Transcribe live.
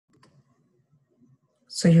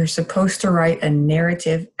So you're supposed to write a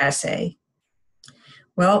narrative essay.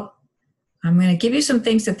 Well, I'm going to give you some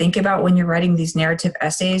things to think about when you're writing these narrative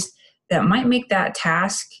essays that might make that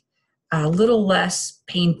task a little less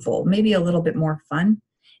painful, maybe a little bit more fun,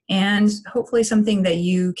 and hopefully something that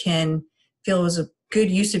you can feel is a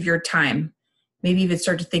good use of your time. Maybe even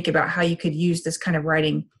start to think about how you could use this kind of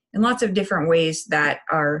writing in lots of different ways that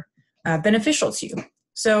are beneficial to you.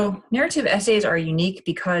 So narrative essays are unique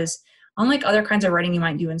because unlike other kinds of writing you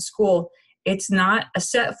might do in school, it's not a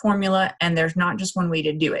set formula and there's not just one way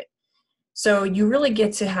to do it. So you really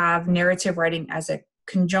get to have narrative writing as a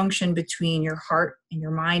conjunction between your heart and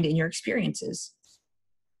your mind and your experiences.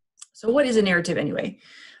 So what is a narrative anyway?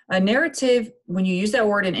 A narrative, when you use that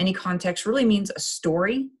word in any context, really means a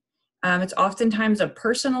story. It's oftentimes a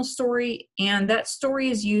personal story, and that story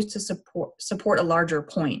is used to support a larger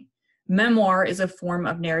point. Memoir is a form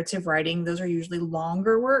of narrative writing. Those are usually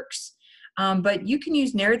longer works, but you can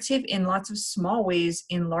use narrative in lots of small ways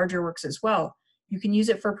in larger works as well. You can use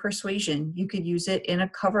it for persuasion. You could use it in a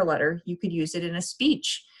cover letter. You could use it in a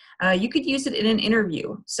speech. You could use it in an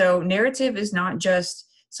interview. So narrative is not just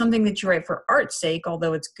something that you write for art's sake,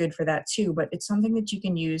 although it's good for that too, but it's something that you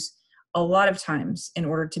can use a lot of times in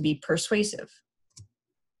order to be persuasive.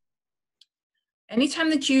 Anytime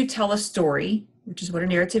that you tell a story, which is what a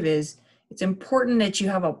narrative is, it's important that you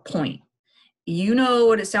have a point. You know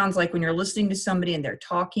what it sounds like when you're listening to somebody and they're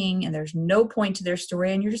talking and there's no point to their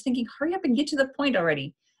story and you're just thinking, hurry up and get to the point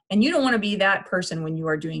already. And you don't want to be that person when you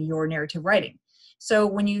are doing your narrative writing. So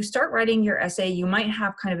when you start writing your essay, you might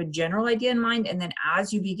have kind of a general idea in mind. And then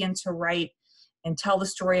as you begin to write and tell the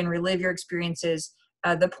story and relive your experiences,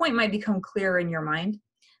 the point might become clearer in your mind.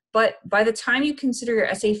 But by the time you consider your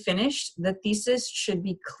essay finished, the thesis should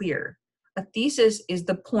be clear. A thesis is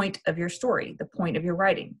the point of your story, the point of your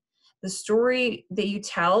writing. The story that you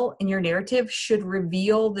tell in your narrative should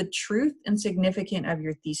reveal the truth and significance of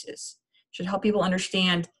your thesis. It should help people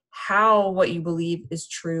understand how what you believe is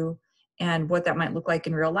true and what that might look like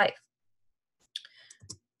in real life.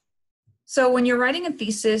 So when you're writing a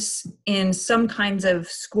thesis in some kinds of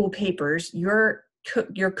school papers, you're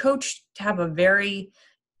coached to have a very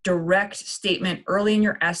direct statement early in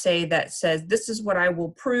your essay that says, this is what I will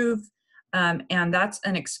prove, and that's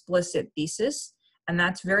an explicit thesis. And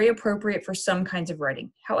that's very appropriate for some kinds of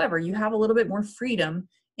writing. However, you have a little bit more freedom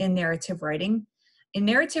in narrative writing. In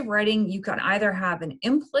narrative writing, you can either have an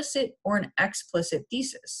implicit or an explicit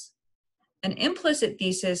thesis. An implicit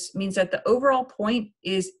thesis means that the overall point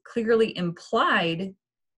is clearly implied,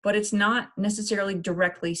 but it's not necessarily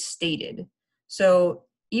directly stated. So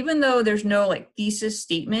even though there's no thesis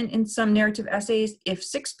statement in some narrative essays, if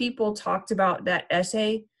 6 people talked about that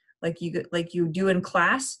essay like you do in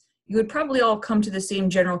class, you would probably all come to the same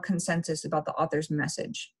general consensus about the author's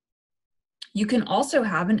message. You can also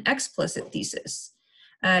have an explicit thesis,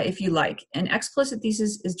 if you like. An explicit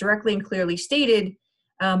thesis is directly and clearly stated,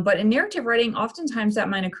 but in narrative writing, oftentimes that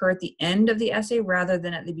might occur at the end of the essay rather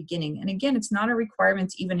than at the beginning. And again, it's not a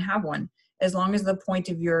requirement to even have one, as long as the point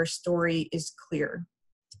of your story is clear.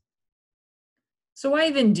 So why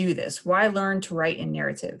even do this? Why learn to write in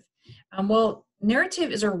narrative? Well, narrative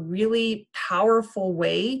is a really powerful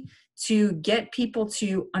way to get people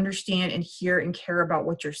to understand and hear and care about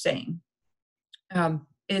what you're saying.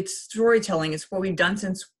 It's storytelling. It's what we've done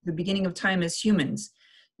since the beginning of time as humans,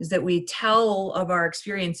 is that we tell of our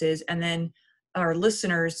experiences and then our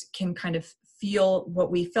listeners can kind of feel what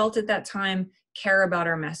we felt at that time, care about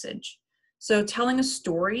our message. So telling a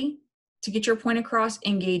story to get your point across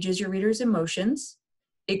engages your reader's emotions.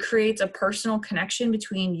 It creates a personal connection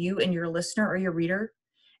between you and your listener or your reader.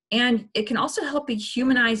 And it can also help you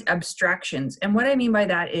humanize abstractions. And what I mean by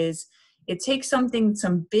that is it takes something,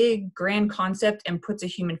 some big grand concept, and puts a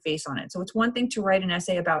human face on it. So it's one thing to write an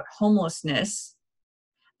essay about homelessness,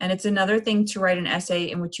 and it's another thing to write an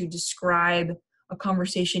essay in which you describe a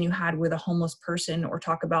conversation you had with a homeless person or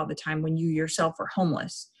talk about the time when you yourself were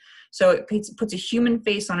homeless. So it puts a human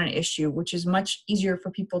face on an issue, which is much easier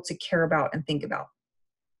for people to care about and think about.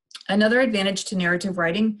 Another advantage to narrative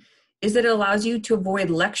writing is that it allows you to avoid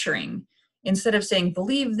lecturing. Instead of saying,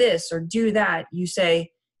 believe this or do that, you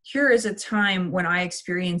say, here is a time when I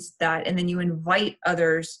experienced that, and then you invite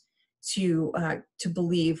others to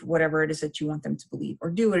believe whatever it is that you want them to believe, or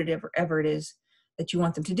do whatever it is that you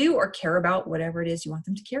want them to do, or care about whatever it is you want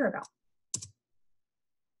them to care about.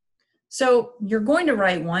 So you're going to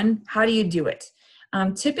write one. How do you do it?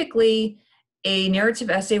 Typically, a narrative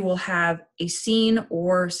essay will have a scene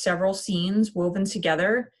or several scenes woven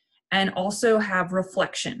together and also have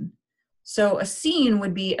reflection. So a scene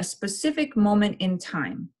would be a specific moment in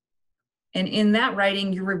time. And in that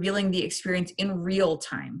writing, you're revealing the experience in real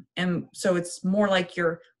time. And so it's more like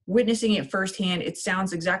you're witnessing it firsthand. It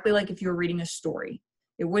sounds exactly like if you were reading a story.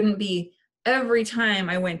 It wouldn't be every time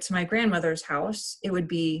I went to my grandmother's house. It would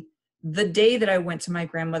be the day that I went to my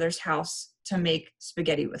grandmother's house to make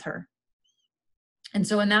spaghetti with her. And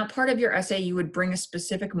so in that part of your essay, you would bring a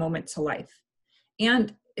specific moment to life.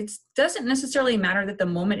 And it doesn't necessarily matter that the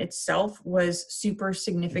moment itself was super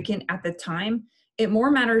significant at the time. It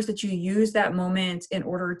more matters that you use that moment in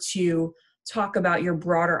order to talk about your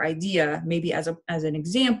broader idea, maybe as an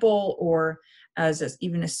example or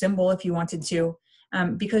even a symbol if you wanted to,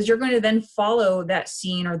 because you're going to then follow that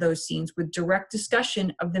scene or those scenes with direct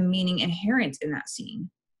discussion of the meaning inherent in that scene.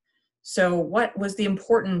 So what was the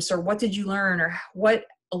importance, or what did you learn, or what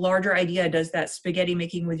a larger idea does that spaghetti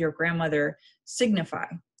making with your grandmother signify?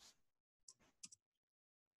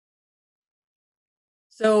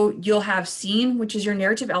 So you'll have scene, which is your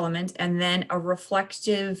narrative element, and then a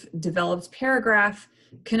reflective developed paragraph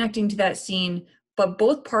connecting to that scene, but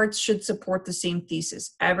both parts should support the same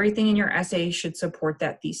thesis. Everything in your essay should support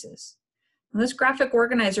that thesis. And this graphic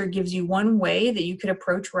organizer gives you one way that you could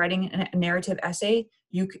approach writing a narrative essay.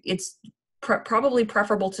 It's probably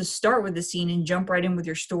preferable to start with the scene and jump right in with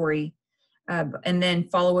your story, and then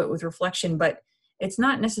follow it with reflection, but it's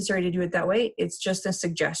not necessary to do it that way. It's just a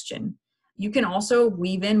suggestion. You can also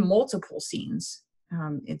weave in multiple scenes.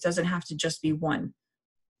 It doesn't have to just be one.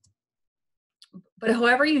 But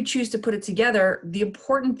however you choose to put it together, the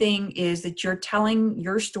important thing is that you're telling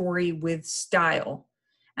your story with style.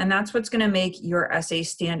 And that's what's going to make your essay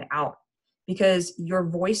stand out, because your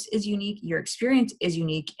voice is unique, your experience is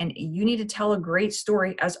unique, and you need to tell a great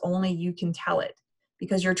story as only you can tell it,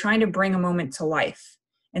 because you're trying to bring a moment to life.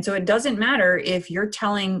 And so it doesn't matter if you're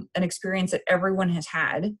telling an experience that everyone has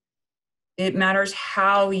had. It matters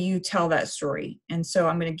how you tell that story. And so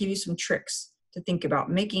I'm going to give you some tricks to think about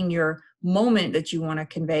making your moment that you want to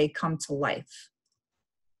convey come to life.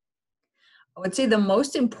 I would say the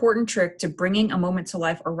most important trick to bringing a moment to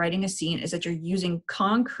life or writing a scene is that you're using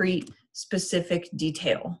concrete, specific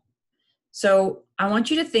detail. So I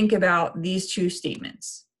want you to think about these two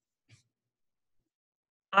statements.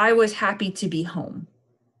 I was happy to be home.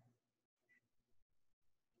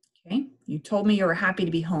 Okay, you told me you were happy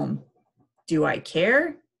to be home. Do I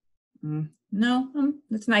care? No,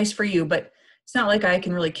 that's nice for you, but it's not like I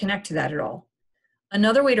can really connect to that at all.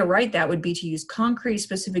 Another way to write that would be to use concrete,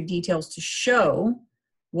 specific details to show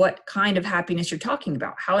what kind of happiness you're talking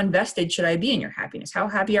about. How invested should I be in your happiness? How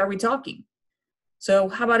happy are we talking? So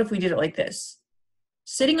how about if we did it like this?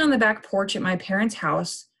 Sitting on the back porch at my parents'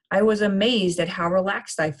 house, I was amazed at how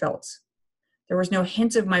relaxed I felt. There was no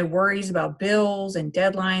hint of my worries about bills and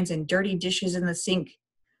deadlines and dirty dishes in the sink.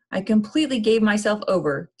 I completely gave myself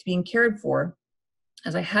over to being cared for,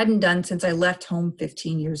 as I hadn't done since I left home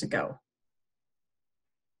 15 years ago.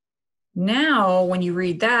 Now, when you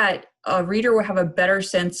read that, a reader will have a better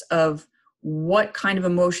sense of what kind of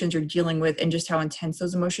emotions you're dealing with and just how intense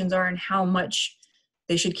those emotions are and how much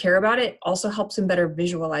they should care about it. Also helps them better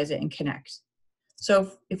visualize it and connect.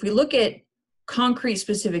 So if we look at concrete,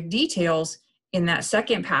 specific details in that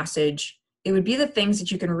second passage, it would be the things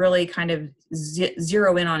that you can really kind of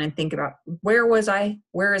zero in on and think about. Where was I?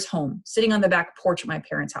 Where is home? Sitting on the back porch at my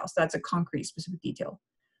parents' house. That's a concrete, specific detail.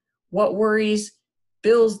 What worries?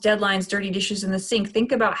 Bills, deadlines, dirty dishes in the sink.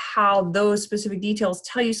 Think about how those specific details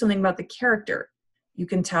tell you something about the character. You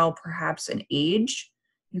can tell perhaps an age.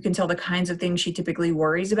 You can tell the kinds of things she typically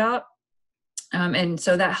worries about. And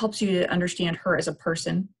so that helps you to understand her as a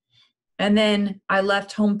person. And then I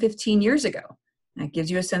left home 15 years ago. That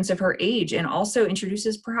gives you a sense of her age and also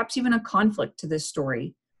introduces perhaps even a conflict to this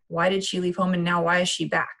story. Why did she leave home and now why is she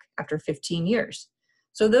back after 15 years?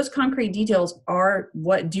 So those concrete details are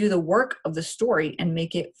what do the work of the story and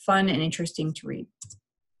make it fun and interesting to read.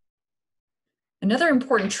 Another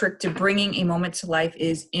important trick to bringing a moment to life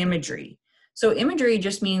is imagery. So imagery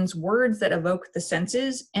just means words that evoke the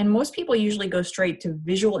senses, and most people usually go straight to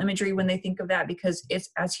visual imagery when they think of that because it's,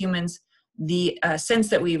 as humans, the sense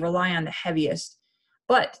that we rely on the heaviest.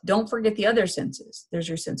 But don't forget the other senses. There's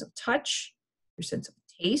your sense of touch, your sense of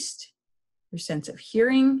taste, your sense of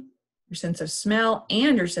hearing, your sense of smell,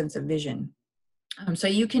 and your sense of vision. So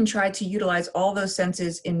you can try to utilize all those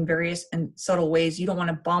senses in various and subtle ways. You don't want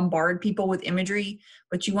to bombard people with imagery,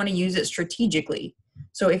 but you want to use it strategically.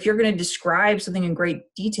 So if you're going to describe something in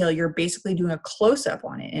great detail, you're basically doing a close-up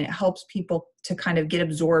on it, and it helps people to kind of get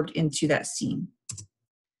absorbed into that scene.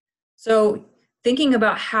 So thinking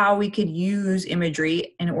about how we could use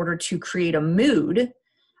imagery in order to create a mood,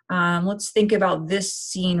 let's think about this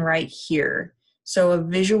scene right here. So a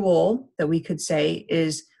visual that we could say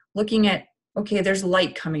is looking at, okay, there's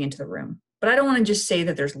light coming into the room, but I don't want to just say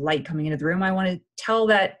that there's light coming into the room. I want to tell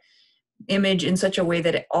that image in such a way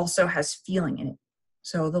that it also has feeling in it.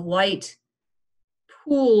 So the light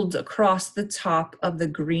pooled across the top of the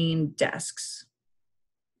green desks.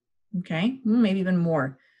 Okay, maybe even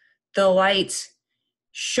more. The light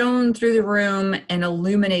shone through the room and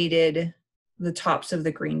illuminated the tops of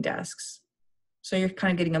the green desks. So you're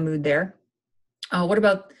kind of getting a mood there. What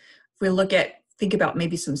about if we think about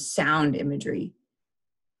maybe some sound imagery?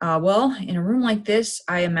 Well, in a room like this,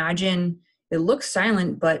 I imagine it looks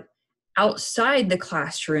silent, but outside the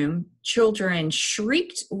classroom, children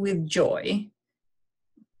shrieked with joy.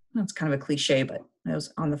 That's kind of a cliche, but that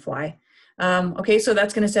was on the fly. Okay, so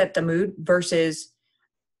that's going to set the mood versus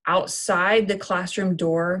outside the classroom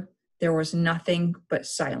door, there was nothing but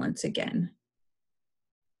silence again.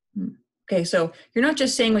 Okay, so you're not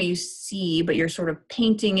just saying what you see, but you're sort of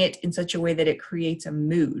painting it in such a way that it creates a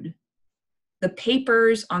mood. The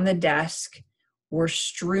papers on the desk were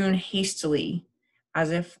strewn hastily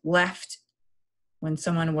as if left when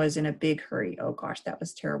someone was in a big hurry. Oh gosh, that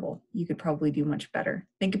was terrible. You could probably do much better.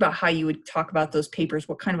 Think about how you would talk about those papers.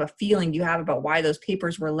 What kind of a feeling do you have about why those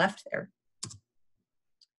papers were left there?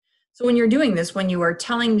 So when you're doing this, when you are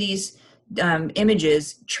telling these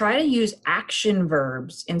images, try to use action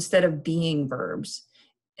verbs instead of being verbs.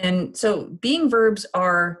 And so being verbs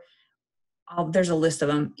are, there's a list of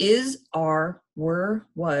them: is, are, were,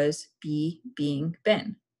 was, be, being,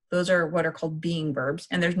 been. Those are what are called being verbs.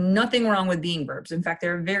 And there's nothing wrong with being verbs. In fact,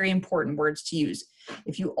 they're very important words to use.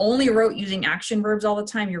 If you only wrote using action verbs all the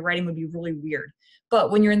time, your writing would be really weird.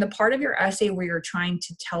 But when you're in the part of your essay where you're trying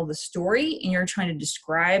to tell the story and you're trying to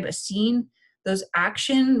describe a scene, those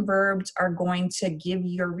action verbs are going to give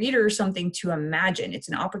your reader something to imagine. It's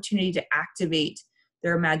an opportunity to activate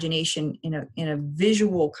their imagination in a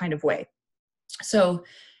visual kind of way. So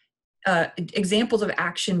examples of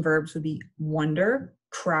action verbs would be wonder,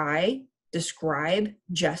 cry, describe,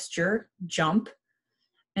 gesture, jump.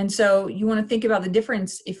 And so you want to think about the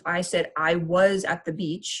difference. If I said I was at the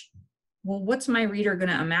beach, well, what's my reader going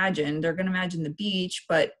to imagine? They're going to imagine the beach,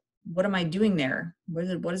 but what am I doing there? What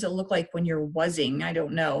does it look like when you're wasing? I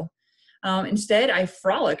don't know. Instead, I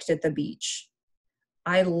frolicked at the beach.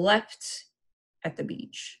 I leapt at the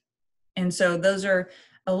beach. And so those are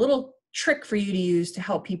a little trick for you to use to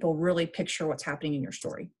help people really picture what's happening in your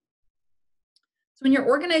story. So when you're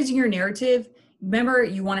organizing your narrative, remember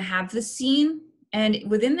you want to have the scene, and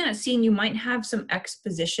within that scene, you might have some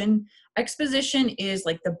exposition. Exposition is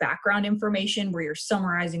like the background information where you're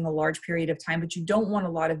summarizing a large period of time, but you don't want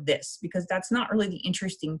a lot of this because that's not really the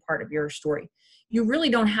interesting part of your story. You really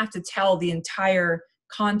don't have to tell the entire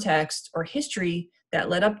context or history that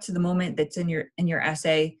led up to the moment that's in your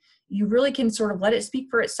essay. You really can sort of let it speak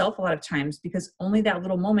for itself a lot of times because only that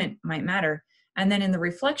little moment might matter. And then in the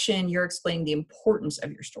reflection, you're explaining the importance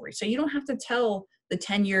of your story. So you don't have to tell the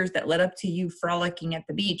 10 years that led up to you frolicking at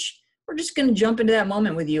the beach. We're just going to jump into that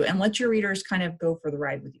moment with you and let your readers kind of go for the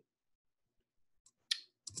ride with you.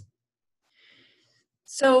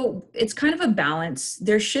 So it's kind of a balance.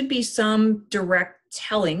 There should be some direct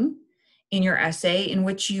telling in your essay in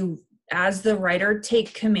which you, as the writer,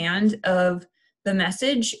 take command of the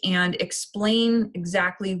message and explain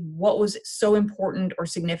exactly what was so important or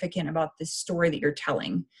significant about this story that you're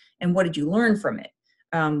telling and what did you learn from it.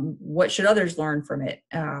 What should others learn from it?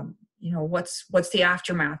 What's the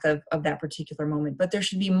aftermath of that particular moment? But there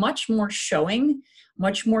should be much more showing,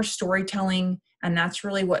 much more storytelling, and that's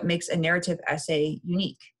really what makes a narrative essay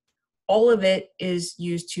unique. All of it is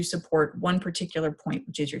used to support one particular point,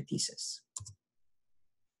 which is your thesis.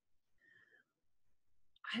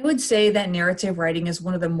 I would say that narrative writing is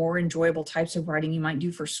one of the more enjoyable types of writing you might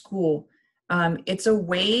do for school. It's a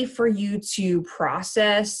way for you to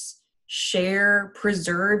process, share,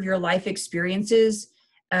 preserve your life experiences.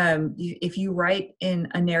 If you write in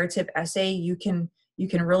a narrative essay, you can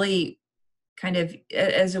really kind of,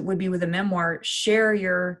 as it would be with a memoir, share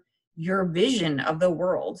your vision of the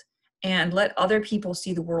world and let other people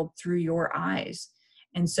see the world through your eyes.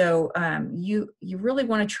 And so you really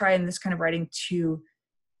want to try in this kind of writing to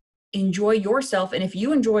enjoy yourself. And if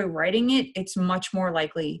you enjoy writing it, it's much more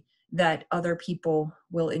likely that other people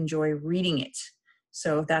will enjoy reading it.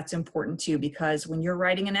 So that's important too, because when you're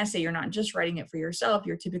writing an essay, you're not just writing it for yourself,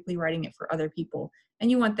 you're typically writing it for other people. And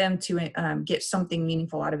you want them to get something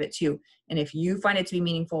meaningful out of it too. And if you find it to be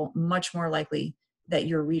meaningful, much more likely that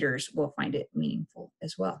your readers will find it meaningful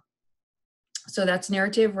as well. So that's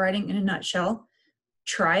narrative writing in a nutshell.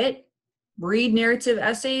 Try it. Read narrative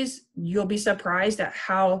essays. You'll be surprised at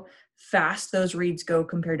how fast those reads go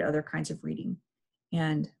compared to other kinds of reading.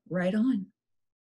 And write on.